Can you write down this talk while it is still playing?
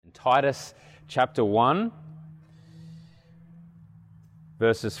Titus chapter 1,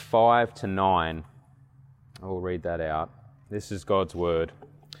 verses 5 to 9. I will read that out. This is God's word.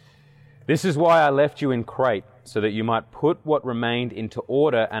 This is why I left you in Crete, so that you might put what remained into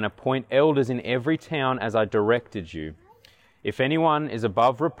order and appoint elders in every town as I directed you. If anyone is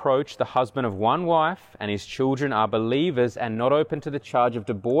above reproach, the husband of one wife, and his children are believers and not open to the charge of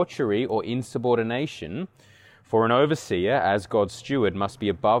debauchery or insubordination, for an overseer, as God's steward, must be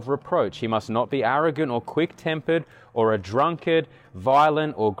above reproach. He must not be arrogant or quick-tempered or a drunkard,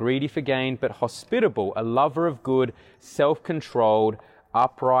 violent or greedy for gain, but hospitable, a lover of good, self-controlled,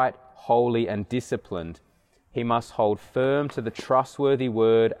 upright, holy, and disciplined. He must hold firm to the trustworthy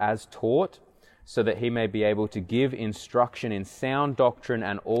word as taught, so that he may be able to give instruction in sound doctrine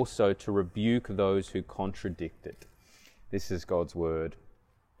and also to rebuke those who contradict it. This is God's word.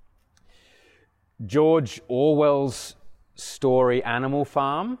 George Orwell's story Animal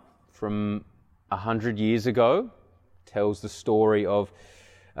Farm from 100 years ago tells the story of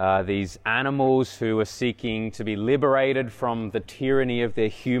these animals who are seeking to be liberated from the tyranny of their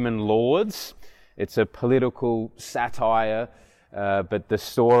human lords. It's a political satire, but the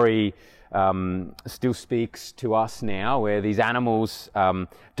story still speaks to us now, where these animals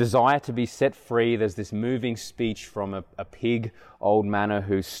desire to be set free. There's this moving speech from a pig, Old Manor,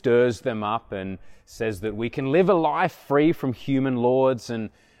 who stirs them up and says that we can live a life free from human lords and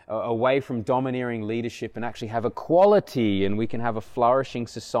away from domineering leadership and actually have equality, and we can have a flourishing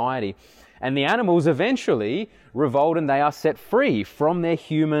society. And the animals eventually revolt and they are set free from their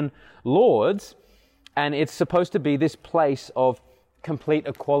human lords. And it's supposed to be this place of complete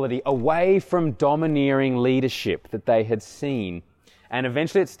equality, away from domineering leadership that they had seen. And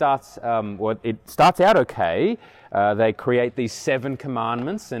eventually it starts out okay. They create these 7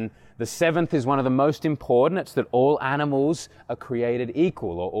 commandments, and the 7th is one of the most important. It's that all animals are created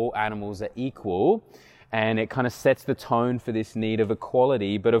equal, or all animals are equal. And it kind of sets the tone for this need of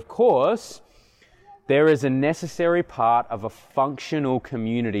equality. But of course, there is a necessary part of a functional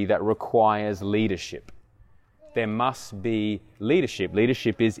community that requires leadership. There must be leadership.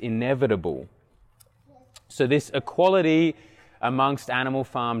 Leadership is inevitable. So this equality amongst Animal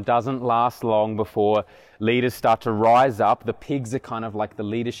Farm doesn't last long before leaders start to rise up. The pigs are kind of like the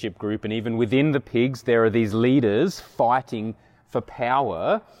leadership group, and even within the pigs there are these leaders fighting for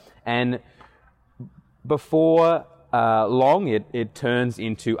power. And before long it turns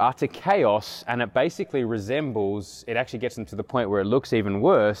into utter chaos, and it basically it actually gets them to the point where it looks even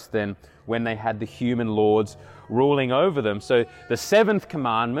worse than when they had the human lords ruling over them. So the 7th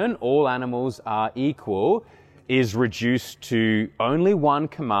commandment, all animals are equal, is reduced to only one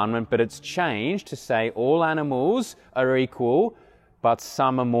commandment, but it's changed to say all animals are equal, but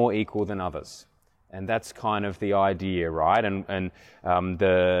some are more equal than others. And that's kind of the idea, right? And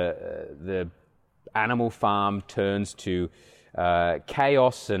the Animal Farm turns to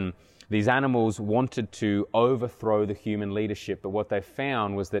chaos, and these animals wanted to overthrow the human leadership, but what they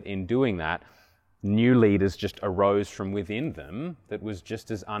found was that in doing that, new leaders just arose from within them that was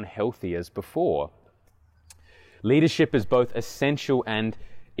just as unhealthy as before. Leadership is both essential and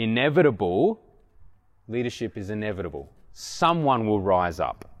inevitable. Leadership is inevitable. Someone will rise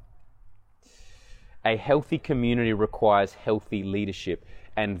up. A healthy community requires healthy leadership,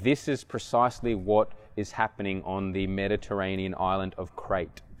 and this is precisely what is happening on the Mediterranean island of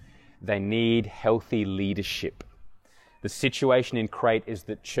Crete. They need healthy leadership. The situation in Crete is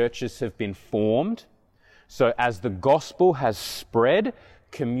that churches have been formed. So as the gospel has spread,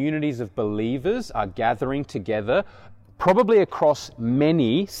 communities of believers are gathering together, probably across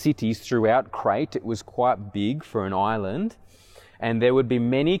many cities throughout Crete. It was quite big for an island. And there would be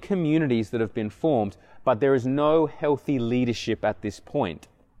many communities that have been formed, but there is no healthy leadership at this point.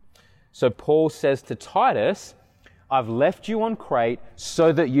 So Paul says to Titus, I've left you on Crete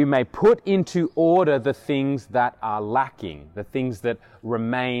so that you may put into order the things that are lacking, the things that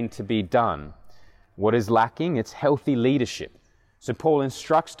remain to be done. What is lacking? It's healthy leadership. So Paul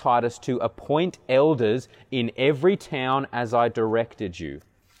instructs Titus to appoint elders in every town as I directed you.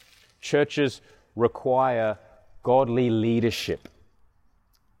 Churches require godly leadership.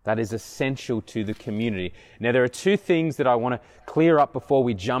 That is essential to the community. Now, there are 2 things that I want to clear up before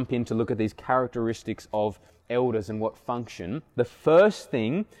we jump in to look at these characteristics of elders and what function. The first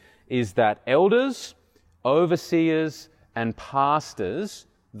thing is that elders, overseers, and pastors,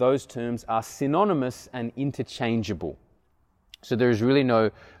 those terms are synonymous and interchangeable. So there is really no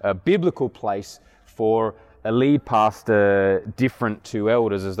biblical place for a lead pastor different to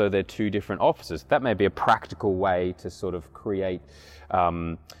elders as though they're 2 different offices. That may be a practical way to sort of create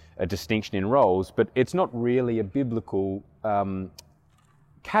a distinction in roles, but it's not really a biblical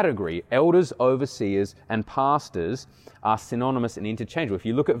category. Elders, overseers, and pastors are synonymous and interchangeable. If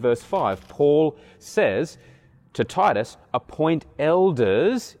you look at verse 5, Paul says to Titus, appoint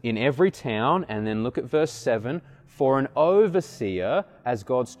elders in every town, and then look at verse 7, for an overseer as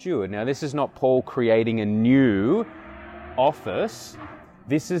God's steward. Now, this is not Paul creating a new office.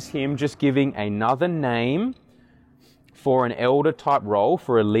 This is him just giving another name for an elder type role,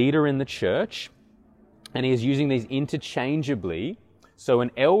 for a leader in the church. And he is using these interchangeably. So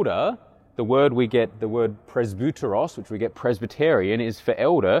an elder, the word presbyteros, which we get Presbyterian, is for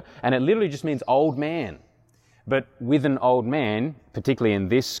elder, and it literally just means old man. But with an old man, particularly in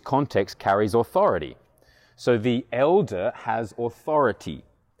this context, carries authority. So the elder has authority.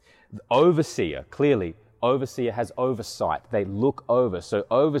 The overseer, clearly, overseer has oversight. They look over. So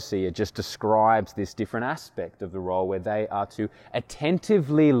overseer just describes this different aspect of the role where they are to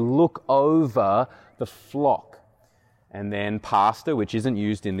attentively look over the flock. And then pastor, which isn't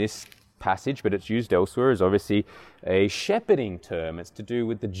used in this passage, but it's used elsewhere, is obviously a shepherding term. It's to do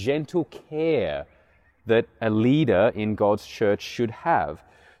with the gentle care that a leader in God's church should have.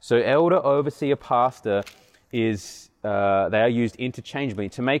 So elder, overseer, pastor they are used interchangeably.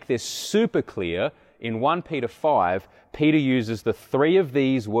 To make this super clear, in 1 Peter 5, Peter uses the three of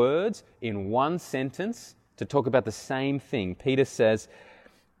these words in one sentence to talk about the same thing. Peter says,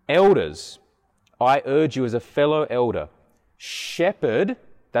 elders, I urge you as a fellow elder, shepherd,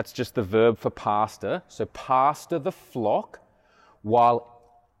 that's just the verb for pastor, so pastor the flock while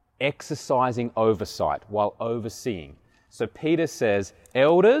exercising oversight, while overseeing. So Peter says,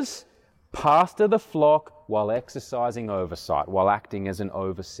 elders, pastor the flock while exercising oversight, while acting as an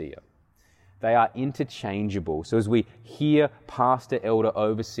overseer. They are interchangeable. So as we hear pastor, elder,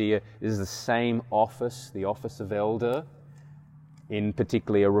 overseer, this is the same office, the office of elder. In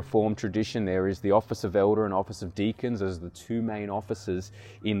particularly a Reformed tradition, there is the office of elder and office of deacons as the two main offices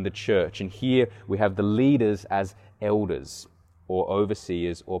in the church. And here we have the leaders as elders or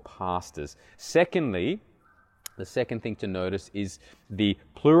overseers or pastors. Secondly, the second thing to notice is the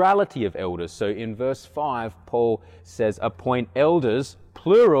plurality of elders. So in verse 5, Paul says, appoint elders,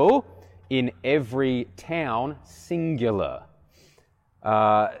 plural, in every town, singular.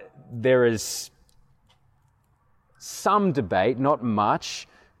 There is some debate, not much,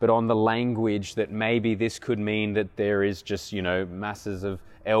 but on the language that maybe this could mean that there is just, masses of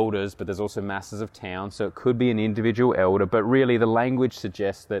elders, but there's also masses of towns, so it could be an individual elder, but really the language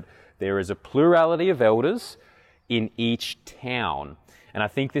suggests that there is a plurality of elders in each town. And I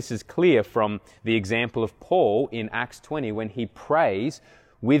think this is clear from the example of Paul in Acts 20 when he prays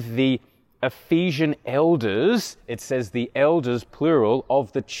with the Ephesian elders. It says the elders, plural,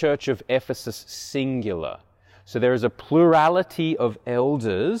 of the church of Ephesus, singular. So there is a plurality of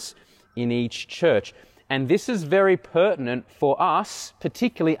elders in each church. And this is very pertinent for us,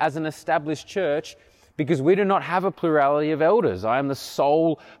 particularly as an established church, because we do not have a plurality of elders. I am the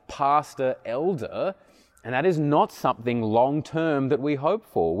sole pastor elder, and that is not something long-term that we hope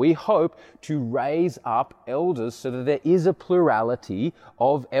for. We hope to raise up elders so that there is a plurality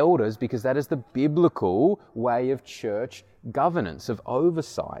of elders, because that is the biblical way of church governance, of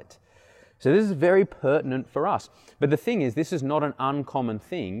oversight. So this is very pertinent for us. But the thing is, this is not an uncommon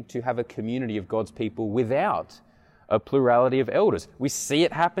thing to have a community of God's people without a plurality of elders. We see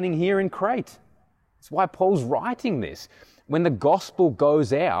it happening here in Crete. That's why Paul's writing this. When the gospel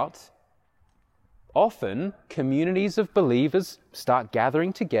goes out, often communities of believers start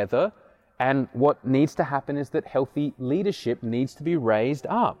gathering together, and what needs to happen is that healthy leadership needs to be raised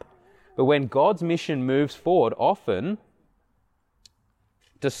up. But when God's mission moves forward, often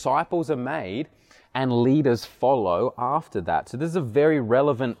disciples are made and leaders follow after that. So this is a very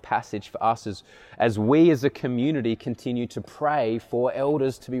relevant passage for us as we as a community continue to pray for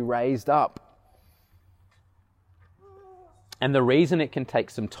elders to be raised up. And the reason it can take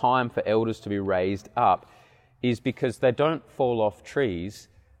some time for elders to be raised up is because they don't fall off trees.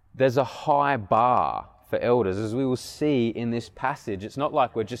 There's a high bar for elders, as we will see in this passage. It's not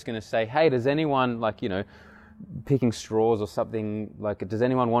like we're just going to say, hey, does anyone, picking straws or something, does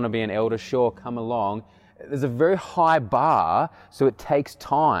anyone want to be an elder? Sure, come along. There's a very high bar, so it takes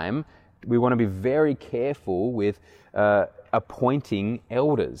time. We want to be very careful with appointing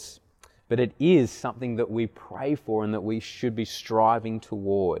elders. But it is something that we pray for and that we should be striving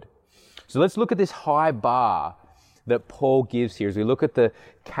toward. So let's look at this high bar that Paul gives here as we look at the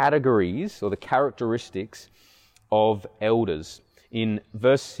categories or the characteristics of elders. In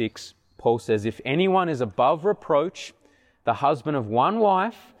verse 6, Paul says, if anyone is above reproach, the husband of one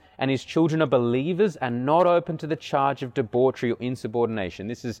wife, and his children are believers and not open to the charge of debauchery or insubordination.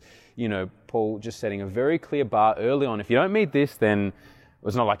 This is, Paul just setting a very clear bar early on. If you don't meet this, then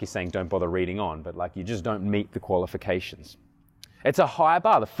It's not like he's saying don't bother reading on, but like you just don't meet the qualifications. It's a high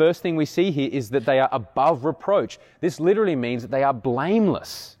bar. The first thing we see here is that they are above reproach. This literally means that they are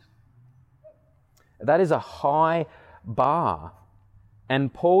blameless. That is a high bar.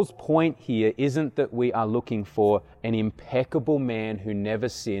 And Paul's point here isn't that we are looking for an impeccable man who never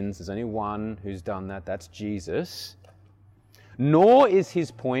sins. There's only one who's done that. That's Jesus. Nor is his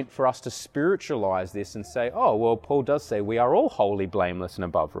point for us to spiritualize this and say, oh, well, Paul does say we are all wholly blameless and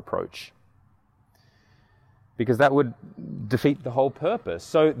above reproach. Because that would defeat the whole purpose.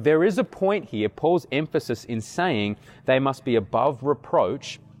 So there is a point here. Paul's emphasis in saying they must be above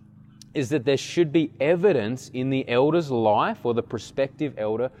reproach is that there should be evidence in the elder's life or the prospective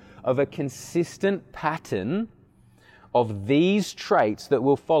elder of a consistent pattern of these traits that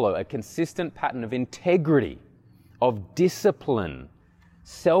will follow, a consistent pattern of integrity, of discipline,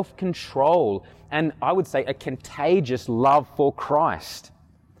 self-control, and I would say a contagious love for Christ.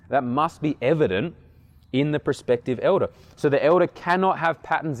 That must be evident in the prospective elder. So the elder cannot have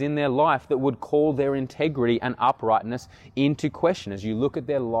patterns in their life that would call their integrity and uprightness into question. As you look at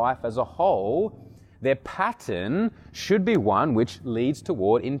their life as a whole, their pattern should be one which leads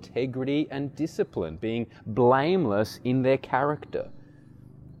toward integrity and discipline, being blameless in their character.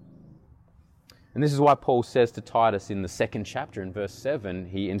 And this is why Paul says to Titus in the 2nd chapter in verse 7,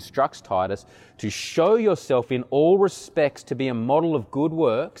 he instructs Titus to show yourself in all respects to be a model of good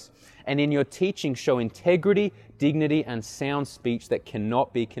works, and in your teaching show integrity, dignity, and sound speech that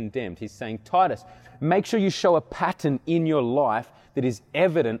cannot be condemned. He's saying, Titus, make sure you show a pattern in your life that is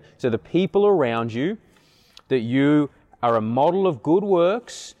evident to the people around you, that you are a model of good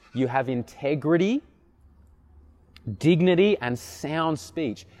works, you have integrity, dignity, and sound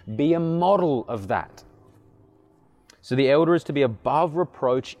speech. Be a model of that. So the elder is to be above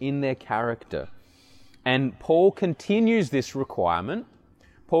reproach in their character. And Paul continues this requirement.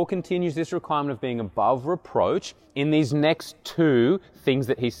 Paul continues this requirement of being above reproach in these next two things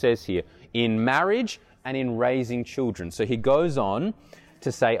that he says here, in marriage and in raising children. So he goes on to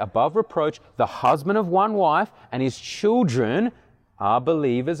say, above reproach, the husband of one wife and his children are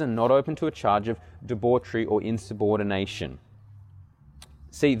believers and not open to a charge of debauchery or insubordination.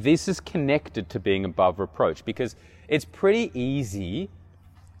 See, this is connected to being above reproach because it's pretty easy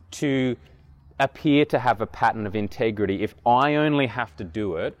to appear to have a pattern of integrity if I only have to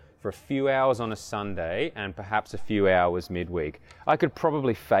do it for a few hours on a Sunday and perhaps a few hours midweek. I could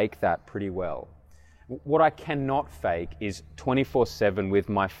probably fake that pretty well. What I cannot fake is 24/7 with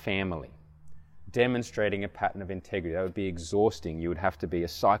my family, demonstrating a pattern of integrity. That would be exhausting. You would have to be a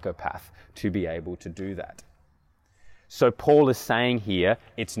psychopath to be able to do that. So Paul is saying here,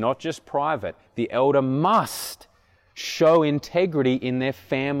 it's not just private. The elder must show integrity in their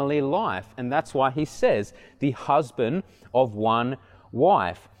family life. And that's why he says the husband of one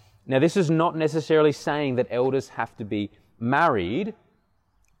wife. Now, this is not necessarily saying that elders have to be married.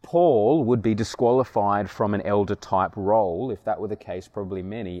 Paul would be disqualified from an elder type role. If that were the case, probably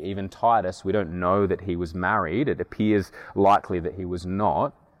many. Even Titus, we don't know that he was married. It appears likely that he was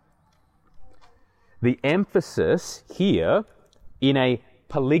not. The emphasis here in a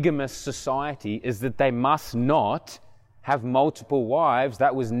polygamous society is that they must not have multiple wives.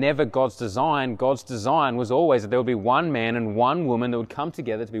 That was never God's design. God's design was always that there would be one man and one woman that would come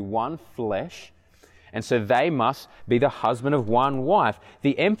together to be one flesh. And so they must be the husband of one wife.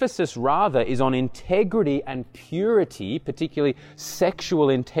 The emphasis rather is on integrity and purity, particularly sexual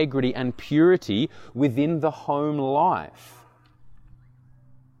integrity and purity within the home life.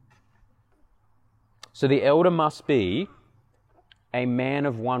 So the elder must be a man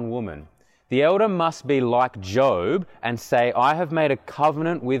of one woman. The elder must be like Job and say, I have made a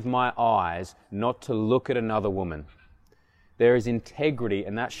covenant with my eyes not to look at another woman. There is integrity,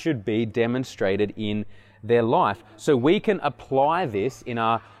 and that should be demonstrated in their life. So we can apply this in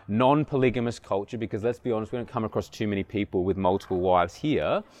our non-polygamous culture, because let's be honest, we don't come across too many people with multiple wives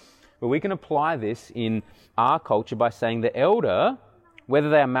here. But we can apply this in our culture by saying the elder, whether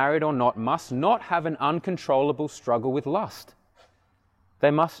they are married or not, must not have an uncontrollable struggle with lust.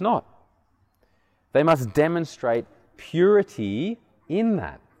 They must not. They must demonstrate purity in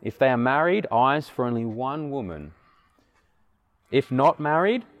that. If they are married, eyes for only one woman. If not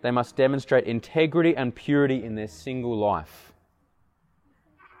married, they must demonstrate integrity and purity in their single life.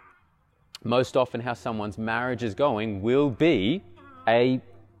 Most often how someone's marriage is going will be a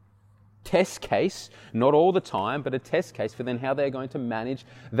test case, not all the time, but a test case for then how they're going to manage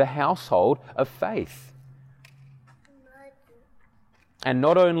the household of faith. And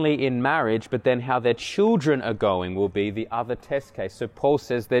not only in marriage, but then how their children are going will be the other test case. So Paul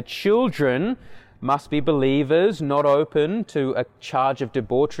says their children must be believers, not open to a charge of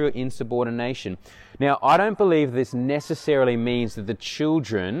debauchery or insubordination. Now, I don't believe this necessarily means that the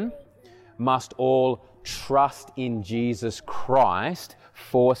children must all trust in Jesus Christ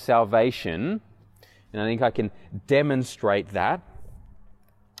for salvation. And I think I can demonstrate that.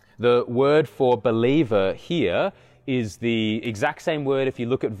 The word for believer here is the exact same word if you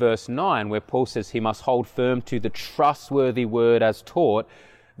look at verse 9, where Paul says he must hold firm to the trustworthy word as taught.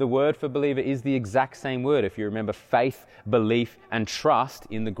 The word for believer is the exact same word. If you remember, faith, belief, and trust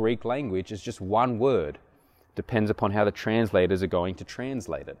in the Greek language is just one word. Depends upon how the translators are going to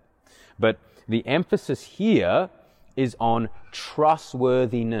translate it. But the emphasis here is on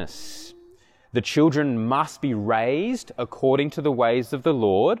trustworthiness. The children must be raised according to the ways of the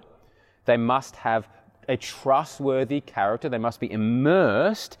Lord. They must have a trustworthy character. They must be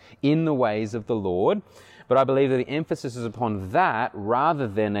immersed in the ways of the Lord. But I believe that the emphasis is upon that rather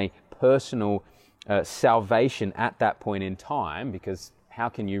than a personal salvation at that point in time, because how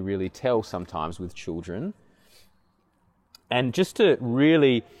can you really tell sometimes with children? And just to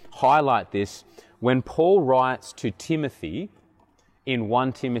really highlight this, when Paul writes to Timothy in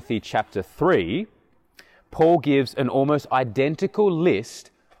 1 Timothy chapter 3, Paul gives an almost identical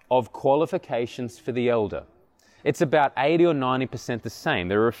list of qualifications for the elder. It's about 80 or 90% the same.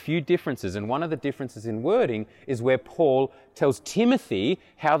 There are a few differences, and one of the differences in wording is where Paul tells Timothy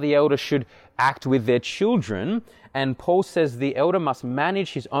how the elder should act with their children, and Paul says the elder must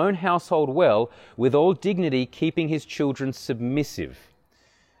manage his own household well, with all dignity, keeping his children submissive.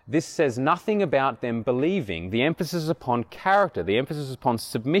 This says nothing about them believing. The emphasis is upon character. The emphasis is upon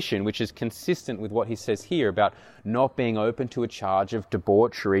submission, which is consistent with what he says here about not being open to a charge of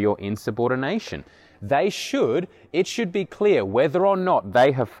debauchery or insubordination. It should be clear whether or not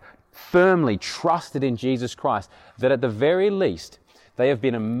they have firmly trusted in Jesus Christ, that at the very least they have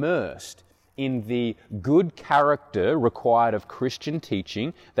been immersed in the good character required of Christian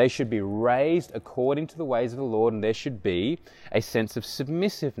teaching. They should be raised according to the ways of the Lord, and there should be a sense of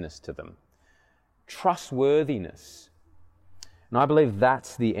submissiveness to them. Trustworthiness. And I believe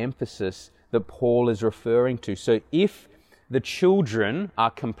that's the emphasis that Paul is referring to. So if the children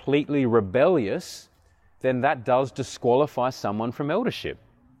are completely rebellious, then that does disqualify someone from eldership.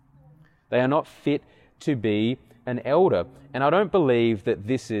 They are not fit to be an elder. And I don't believe that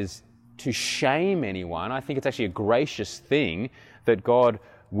this is to shame anyone. I think it's actually a gracious thing that God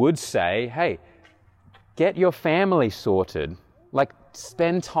would say, hey, get your family sorted. Like,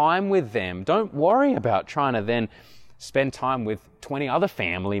 spend time with them. Don't worry about trying to then spend time with 20 other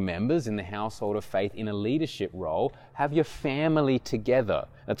family members in the household of faith in a leadership role. Have your family together.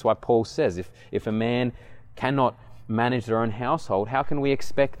 That's why Paul says, if a man cannot manage their own household, how can we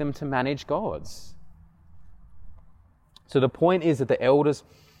expect them to manage God's? So the point is that the elders,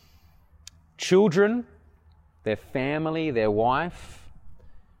 children, their family, their wife,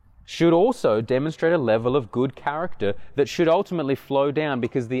 should also demonstrate a level of good character that should ultimately flow down,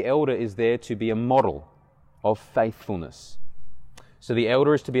 because the elder is there to be a model of faithfulness. So the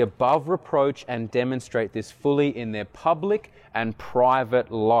elder is to be above reproach and demonstrate this fully in their public and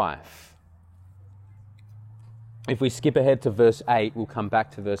private life. If we skip ahead to verse 8, we'll come back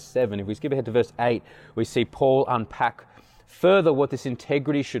to verse 7. If we skip ahead to verse 8, we see Paul unpack further what this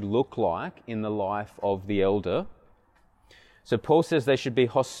integrity should look like in the life of the elder. So Paul says they should be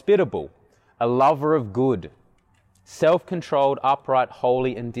hospitable, a lover of good, self-controlled, upright,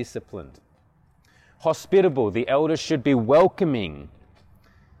 holy, and disciplined. Hospitable, the elder should be welcoming.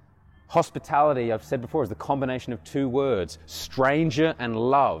 Hospitality, I've said before, is the combination of two words, stranger and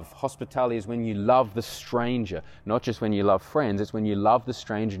love. Hospitality is when you love the stranger, not just when you love friends. It's when you love the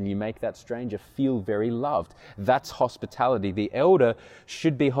stranger and you make that stranger feel very loved. That's hospitality. The elder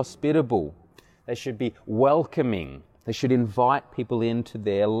should be hospitable. They should be welcoming. They should invite people into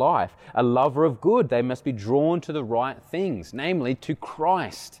their life. A lover of good, they must be drawn to the right things, namely to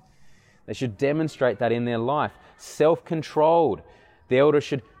Christ. They should demonstrate that in their life. Self-controlled. The elder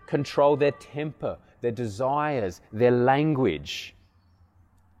should control their temper, their desires, their language.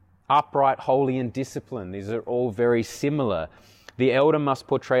 Upright, holy, and disciplined. These are all very similar. The elder must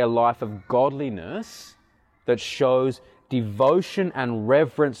portray a life of godliness that shows devotion and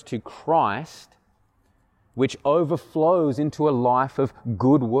reverence to Christ, which overflows into a life of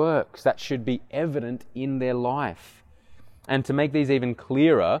good works. That should be evident in their life. And to make these even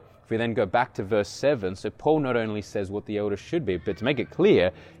clearer, if we then go back to verse 7, so Paul not only says what the elder should be, but to make it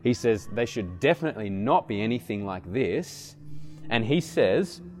clear, he says they should definitely not be anything like this. And he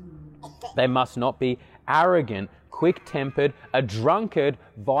says they must not be arrogant, quick-tempered, a drunkard,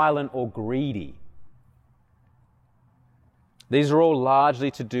 violent, or greedy. These are all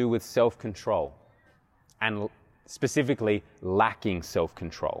largely to do with self-control. and specifically lacking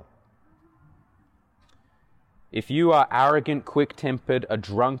self-control. If you are arrogant, quick-tempered, a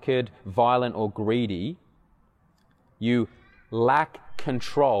drunkard, violent, or greedy, you lack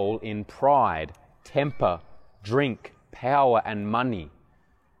control in pride, temper, drink, power, and money.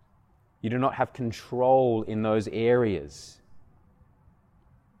 You do not have control in those areas.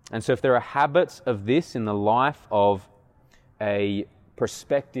 And so if there are habits of this in the life of a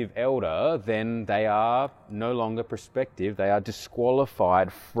prospective elder, then they are no longer prospective. They are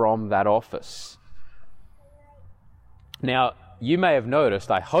disqualified from that office. Now, you may have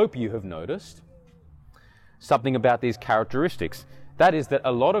noticed, I hope you have noticed, something about these characteristics. That is that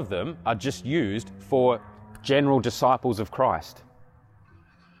a lot of them are just used for general disciples of Christ.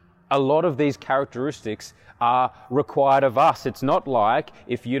 A lot of these characteristics are required of us. It's not like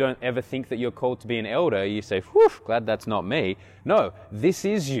if you don't ever think that you're called to be an elder, you say, whew, glad that's not me. No, this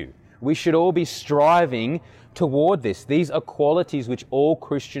is you. We should all be striving toward this. These are qualities which all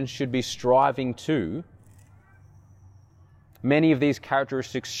Christians should be striving to. Many of these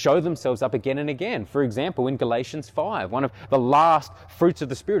characteristics show themselves up again and again. For example, in Galatians 5, one of the last fruits of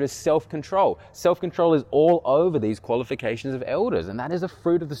the Spirit is self-control. Self-control is all over these qualifications of elders, and that is a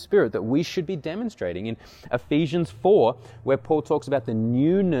fruit of the Spirit that we should be demonstrating. In Ephesians 4, where Paul talks about the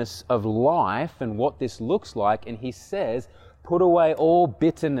newness of life and what this looks like, and he says, put away all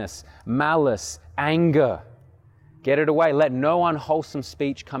bitterness, malice, anger. Get it away. Let no unwholesome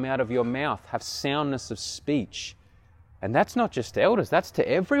speech come out of your mouth. Have soundness of speech. And that's not just to elders, that's to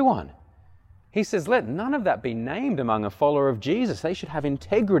everyone. He says, let none of that be named among a follower of Jesus. They should have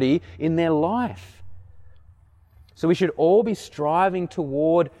integrity in their life. So we should all be striving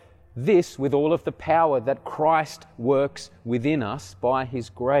toward this with all of the power that Christ works within us by His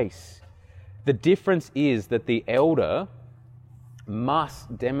grace. The difference is that the elder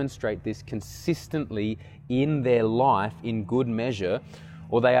must demonstrate this consistently in their life in good measure,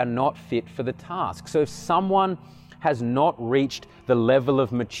 or they are not fit for the task. So if someone has not reached the level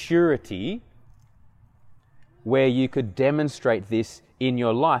of maturity where you could demonstrate this in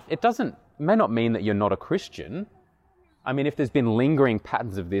your life, it may not mean that you're not a Christian. I mean, if there's been lingering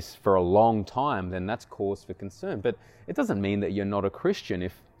patterns of this for a long time, then that's cause for concern. But it doesn't mean that you're not a Christian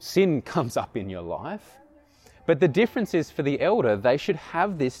if sin comes up in your life. But the difference is for the elder, they should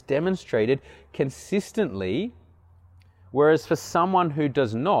have this demonstrated consistently, whereas for someone who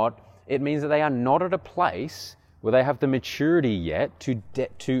does not, it means that they are not at a place where they have the maturity yet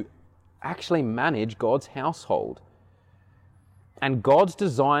to actually manage God's household. And God's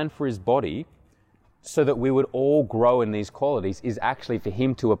design for His body, so that we would all grow in these qualities, is actually for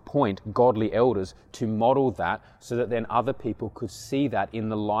Him to appoint godly elders to model that, so that then other people could see that in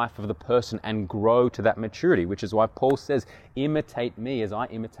the life of the person and grow to that maturity, which is why Paul says, imitate me as I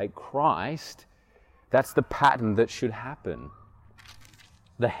imitate Christ. That's the pattern that should happen.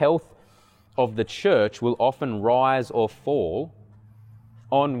 The health of the church will often rise or fall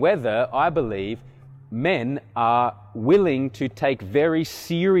on whether, I believe, men are willing to take very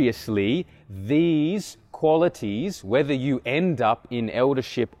seriously these qualities, whether you end up in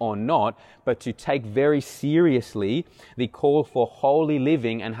eldership or not, but to take very seriously the call for holy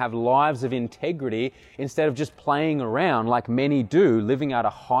living and have lives of integrity instead of just playing around like many do, living out a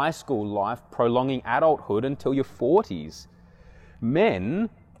high school life, prolonging adulthood until your 40s. Men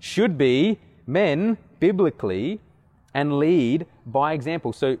should be men biblically and lead by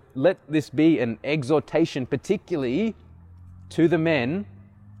example. So let this be an exhortation particularly to the men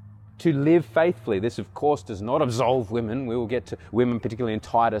to live faithfully. This, of course, does not absolve women. We will get to women, particularly in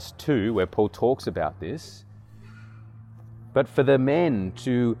Titus 2, where Paul talks about this. But for the men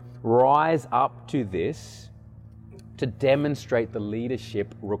to rise up to this, to demonstrate the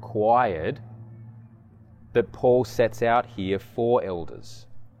leadership required that Paul sets out here for elders.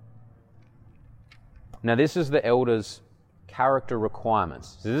 Now, this is the elders' character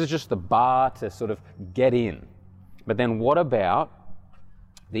requirements. So this is just the bar to sort of get in. But then what about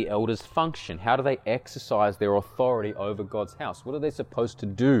the elders' function? How do they exercise their authority over God's house? What are they supposed to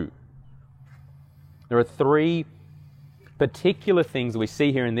do? There are three particular things we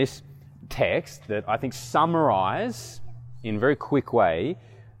see here in this text that I think summarize in a very quick way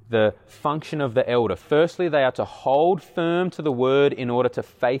the function of the elder. Firstly, they are to hold firm to the word in order to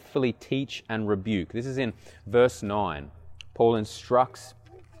faithfully teach and rebuke. This is in verse 9. Paul instructs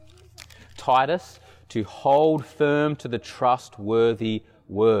Titus to hold firm to the trustworthy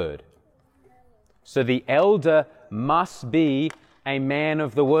word. So the elder must be a man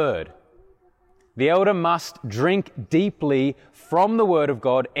of the word. The elder must drink deeply from the Word of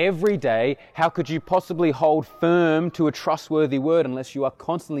God every day. How could you possibly hold firm to a trustworthy word unless you are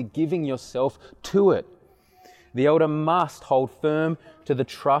constantly giving yourself to it? The elder must hold firm to the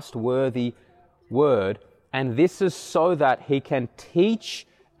trustworthy word, and this is so that he can teach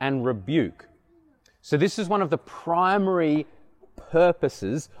and rebuke. So this is one of the primary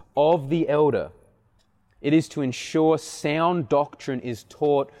purposes of the elder. It is to ensure sound doctrine is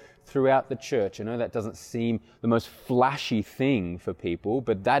taught throughout the church. I know that doesn't seem the most flashy thing for people,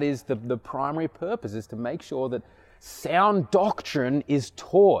 but that is the primary purpose, is to make sure that sound doctrine is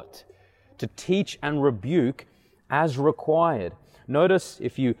taught, to teach and rebuke as required. Notice,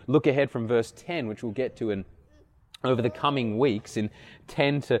 if you look ahead from verse 10, which we'll get to over the coming weeks, in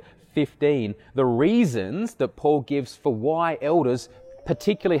 10 to 15, the reasons that Paul gives for why elders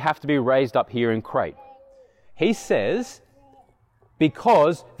particularly have to be raised up here in Crete. He says,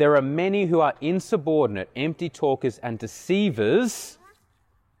 because there are many who are insubordinate, empty talkers and deceivers.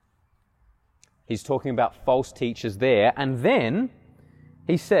 He's talking about false teachers there. And then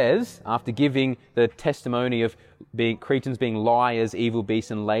he says, after giving the testimony of Cretans being liars, evil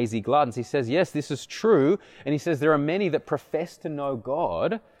beasts and lazy gluttons, he says, yes, this is true. And he says there are many that profess to know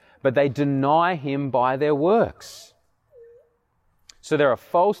God, but they deny him by their works. So there are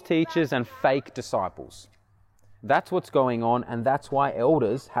false teachers and fake disciples. That's what's going on, and that's why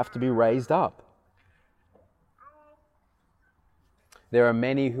elders have to be raised up. There are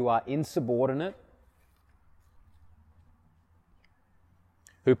many who are insubordinate,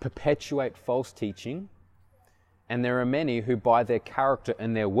 who perpetuate false teaching, and there are many who by their character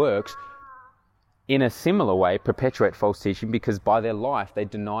and their works, in a similar way, perpetuate false teaching because by their life they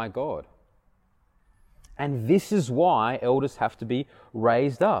deny God. And this is why elders have to be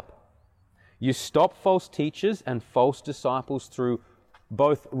raised up. You stop false teachers and false disciples through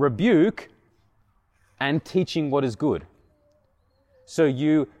both rebuke and teaching what is good. So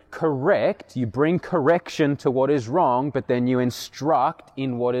you correct, you bring correction to what is wrong, but then you instruct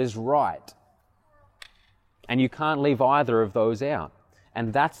in what is right. And you can't leave either of those out.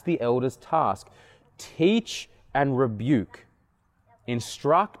 And that's the elder's task. Teach and rebuke.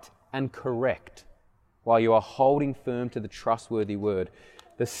 Instruct and correct while you are holding firm to the trustworthy word.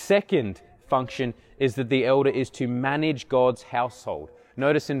 The second function is that the elder is to manage God's household.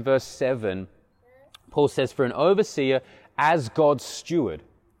 Notice in verse 7, Paul says, for an overseer as God's steward.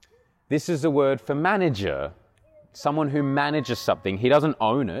 This is a word for manager, someone who manages something. He doesn't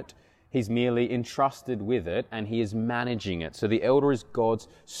own it. He's merely entrusted with it and he is managing it. So the elder is God's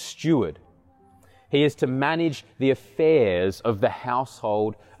steward. He is to manage the affairs of the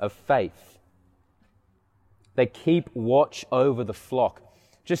household of faith. They keep watch over the flock.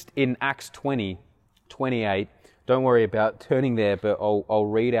 Just in Acts 20:28, don't worry about turning there, but I'll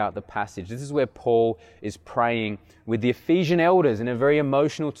read out the passage. This is where Paul is praying with the Ephesian elders in a very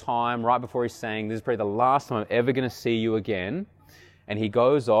emotional time, right before he's saying, this is probably the last time I'm ever going to see you again. And he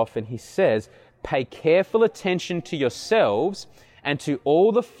goes off and he says, pay careful attention to yourselves and to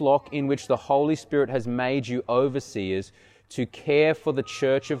all the flock in which the Holy Spirit has made you overseers to care for the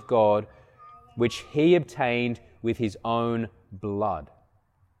church of God, which he obtained with his own blood.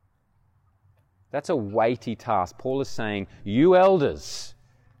 That's a weighty task. Paul is saying, you elders,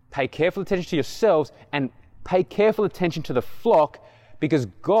 pay careful attention to yourselves and pay careful attention to the flock, because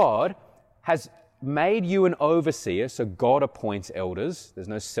God has made you an overseer. So God appoints elders. There's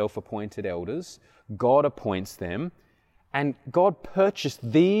no self-appointed elders. God appoints them. And God purchased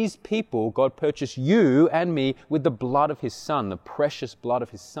these people, God purchased you and me with the blood of his Son, the precious blood of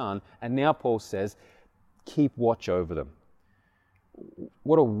his Son. And now Paul says, keep watch over them.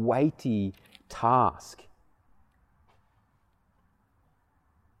 What a weighty task.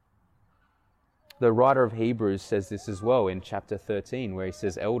 The writer of Hebrews says this as well in chapter 13, where he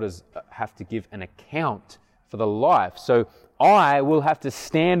says elders have to give an account for the life. So I will have to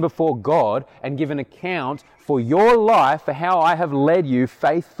stand before God and give an account for your life, for how I have led you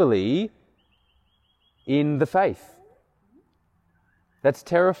faithfully in the faith. That's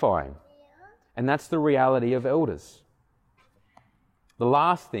terrifying. And that's the reality of elders. The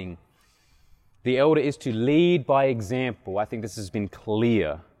last thing, the elder is to lead by example. I think this has been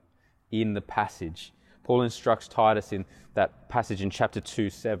clear in the passage. Paul instructs Titus in that passage in chapter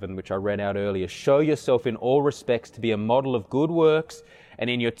 2:7, which I read out earlier. Show yourself in all respects to be a model of good works, and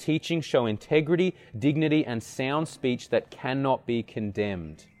in your teaching show integrity, dignity, and sound speech that cannot be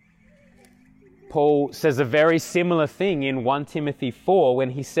condemned. Paul says a very similar thing in 1 Timothy 4 when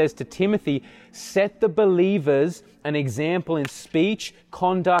he says to Timothy, set the believers an example in speech,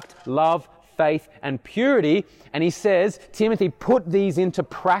 conduct, love, faith, and purity. And he says, Timothy, put these into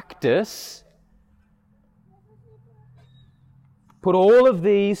practice. Put all of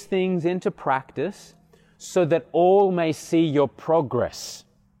these things into practice so that all may see your progress.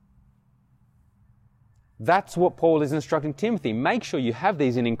 That's what Paul is instructing Timothy. Make sure you have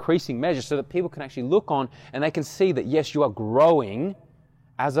these in increasing measure so that people can actually look on and they can see that, yes, you are growing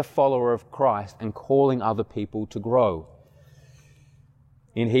as a follower of Christ and calling other people to grow.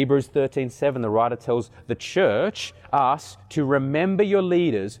 In Hebrews 13:7, the writer tells the church, us, to remember your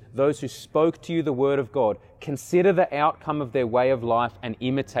leaders, those who spoke to you the word of God. Consider the outcome of their way of life and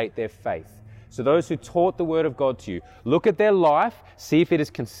imitate their faith. So those who taught the word of God to you, look at their life, see if it is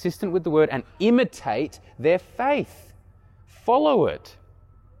consistent with the word, and imitate their faith. Follow it.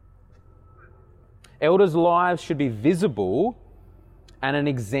 Elders' lives should be visible and an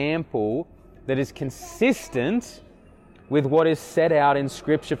example that is consistent with what is set out in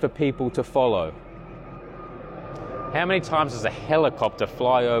Scripture for people to follow. How many times does a helicopter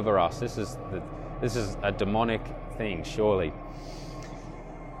fly over us? This is a demonic thing, surely.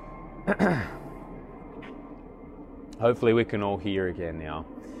 Hopefully we can all hear again now.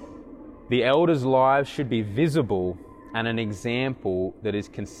 The elders' lives should be visible and an example that is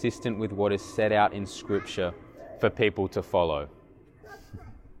consistent with what is set out in Scripture for people to follow.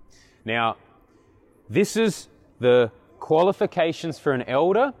 Now, this is the qualifications for an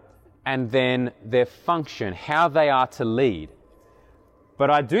elder and then their function, how they are to lead. But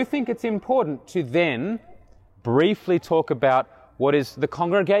I do think it's important to then briefly talk about what is the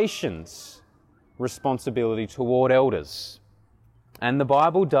congregation's responsibility toward elders. And the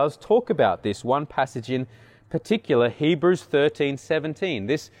Bible does talk about this. One passage in particular, Hebrews 13:17.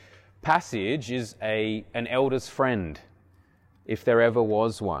 This passage is an elder's friend, if there ever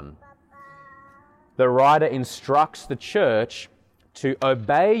was one. The writer instructs the church to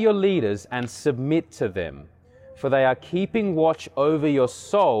obey your leaders and submit to them, for they are keeping watch over your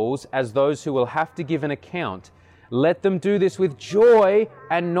souls as those who will have to give an account. Let them do this with joy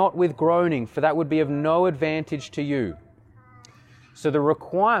and not with groaning, for that would be of no advantage to you. So the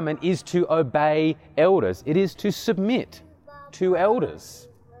requirement is to obey elders. It is to submit to elders.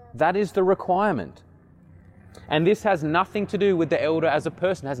 That is the requirement. And this has nothing to do with the elder as a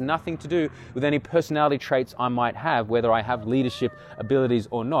person. It has nothing to do with any personality traits I might have, whether I have leadership abilities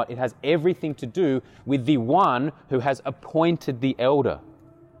or not. It has everything to do with the one who has appointed the elder.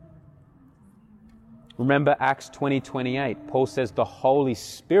 Remember Acts 20:28. Paul says the Holy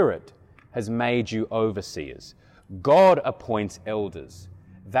Spirit has made you overseers. God appoints elders.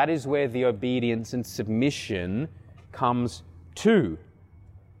 That is where the obedience and submission comes to.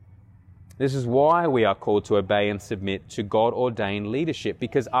 This is why we are called to obey and submit to God-ordained leadership,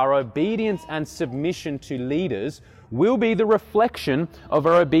 because our obedience and submission to leaders will be the reflection of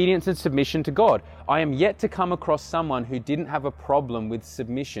our obedience and submission to God. I am yet to come across someone who didn't have a problem with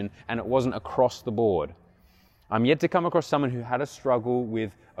submission and it wasn't across the board. I'm yet to come across someone who had a struggle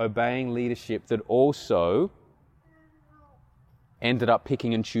with obeying leadership that also ended up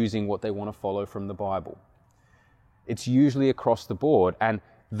picking and choosing what they want to follow from the Bible. It's usually across the board, and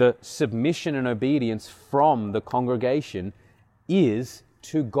the submission and obedience from the congregation is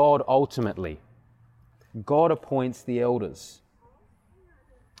to God ultimately. God appoints the elders.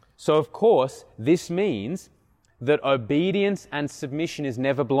 So of course, this means that obedience and submission is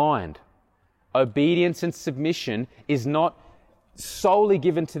never blind. Obedience and submission is not solely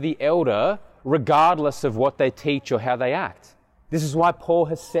given to the elder regardless of what they teach or how they act. This is why Paul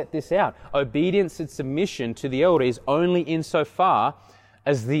has set this out. Obedience and submission to the elder is only insofar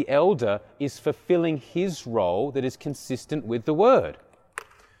as the elder is fulfilling his role that is consistent with the word.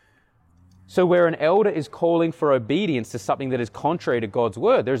 So where an elder is calling for obedience to something that is contrary to God's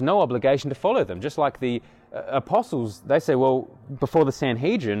word, there's no obligation to follow them. Just like the apostles, they say, well, before the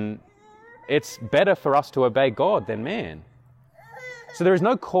Sanhedrin, it's better for us to obey God than man. So there is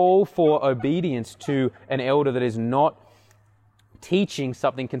no call for obedience to an elder that is not teaching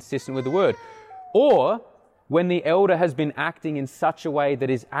something consistent with the word. Or when the elder has been acting in such a way that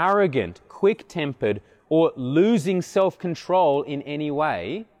is arrogant, quick-tempered, or losing self-control in any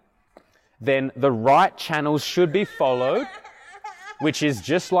way, then the right channels should be followed, which is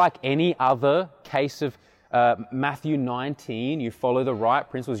just like any other case of Matthew 19. You follow the right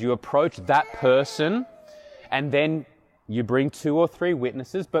principles. You approach that person, and then you bring 2 or 3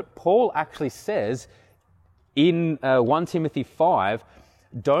 witnesses. But Paul actually says in 1 Timothy 5,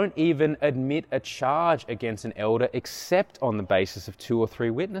 don't even admit a charge against an elder except on the basis of 2 or 3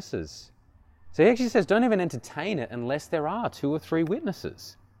 witnesses. So he actually says don't even entertain it unless there are 2 or 3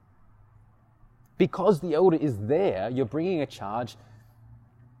 witnesses. Because the elder is there, you're bringing a charge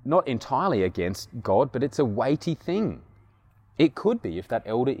not entirely against God, but it's a weighty thing. It could be if that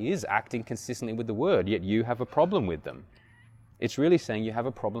elder is acting consistently with the word, yet you have a problem with them. It's really saying you have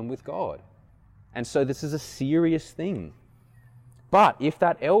a problem with God. And so this is a serious thing. But if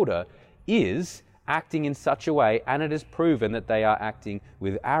that elder is acting in such a way, and it is proven that they are acting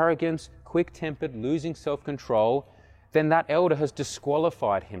with arrogance, quick-tempered, losing self-control, then that elder has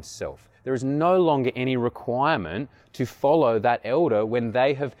disqualified himself. There is no longer any requirement to follow that elder when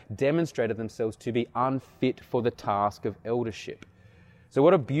they have demonstrated themselves to be unfit for the task of eldership. So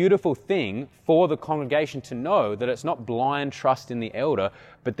what a beautiful thing for the congregation to know that it's not blind trust in the elder,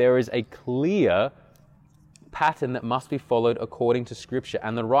 but there is a clear pattern that must be followed according to Scripture.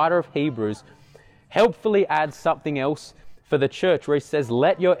 And the writer of Hebrews helpfully adds something else for the church where he says,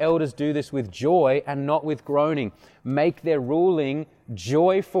 let your elders do this with joy and not with groaning. Make their ruling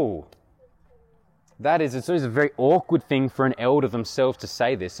joyful. It's always a very awkward thing for an elder themselves to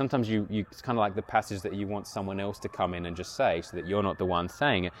say this. Sometimes it's kind of like the passage that you want someone else to come in and just say so that you're not the one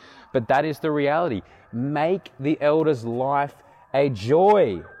saying it. But that is the reality. Make the elder's life a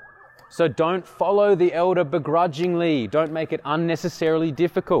joy. So don't follow the elder begrudgingly. Don't make it unnecessarily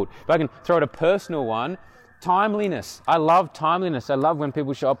difficult. If I can throw out a personal one, timeliness. I love timeliness. I love when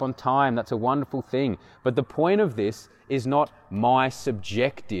people show up on time. That's a wonderful thing. But the point of this is not my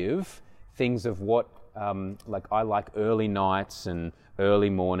subjective things of what, like I like early nights and early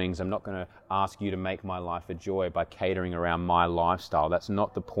mornings. I'm not going to ask you to make my life a joy by catering around my lifestyle. That's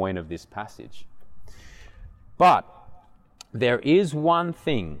not the point of this passage. But there is one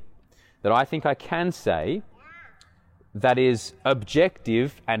thing that I think I can say that is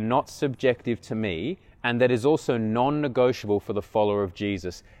objective and not subjective to me, and that is also non-negotiable for the follower of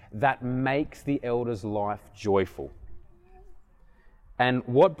Jesus, that makes the elder's life joyful. And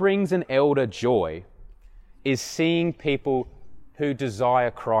what brings an elder joy is seeing people who desire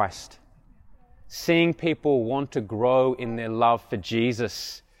Christ, seeing people want to grow in their love for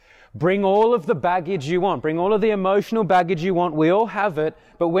Jesus. Bring all of the baggage you want, bring all of the emotional baggage you want, we all have it,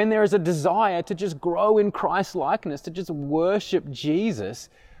 but when there is a desire to just grow in Christ's likeness, to just worship Jesus,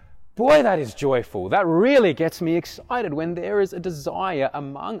 boy, that is joyful. That really gets me excited when there is a desire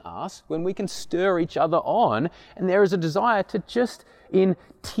among us, when we can stir each other on, and there is a desire to just, in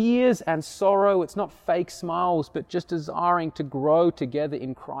tears and sorrow, it's not fake smiles, but just desiring to grow together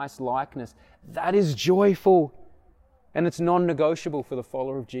in Christ's likeness. That is joyful, and it's non-negotiable for the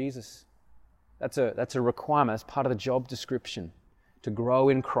follower of Jesus. That's a requirement. That's part of the job description, to grow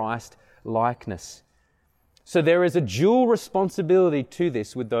in Christ likeness. So there is a dual responsibility to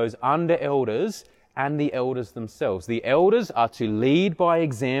this with those under elders and the elders themselves. The elders are to lead by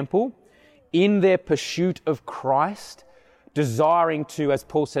example in their pursuit of Christ, desiring to, as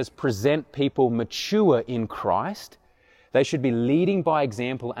Paul says, present people mature in Christ. They should be leading by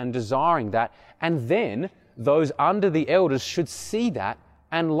example and desiring that. And then those under the elders should see that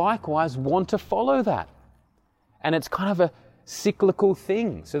and likewise want to follow that. And it's kind of a cyclical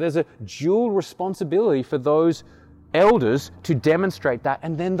thing. So there's a dual responsibility for those elders to demonstrate that,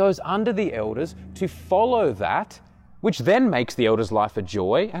 and then those under the elders to follow that, which then makes the elder's life a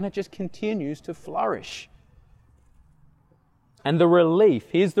joy, and it just continues to flourish. And the relief,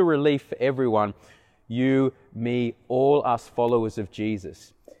 here's the relief for everyone, you, me, all us followers of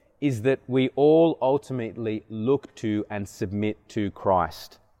Jesus, is that we all ultimately look to and submit to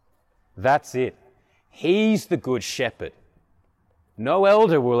Christ. That's it. He's the good shepherd. No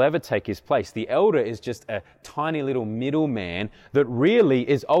elder will ever take his place. The elder is just a tiny little middleman that really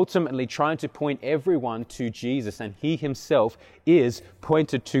is ultimately trying to point everyone to Jesus, and he himself is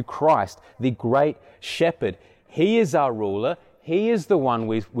pointed to Christ, the great shepherd. He is our ruler. He is the one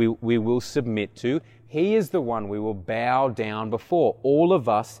we will submit to. He is the one we will bow down before, all of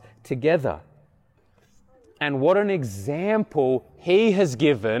us together. And what an example he has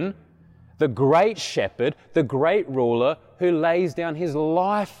given, the great shepherd, the great ruler, who lays down his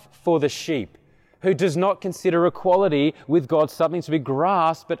life for the sheep, who does not consider equality with God something to be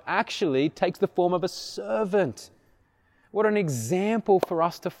grasped, but actually takes the form of a servant. What an example for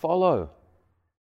us to follow.